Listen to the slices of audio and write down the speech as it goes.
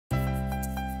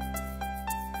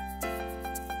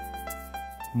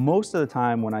Most of the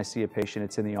time when I see a patient,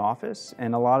 it's in the office,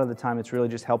 and a lot of the time it's really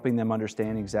just helping them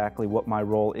understand exactly what my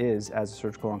role is as a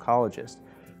surgical oncologist.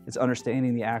 It's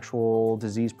understanding the actual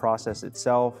disease process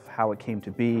itself, how it came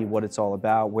to be, what it's all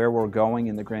about, where we're going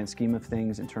in the grand scheme of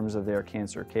things in terms of their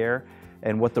cancer care,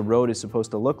 and what the road is supposed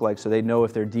to look like so they know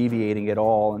if they're deviating at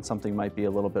all and something might be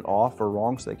a little bit off or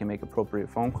wrong so they can make appropriate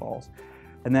phone calls.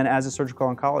 And then as a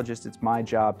surgical oncologist, it's my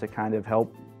job to kind of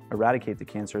help eradicate the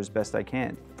cancer as best I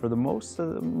can. For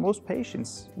most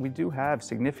patients, we do have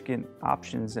significant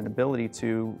options and ability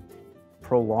to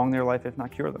prolong their life, if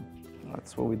not cure them.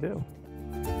 That's what we do.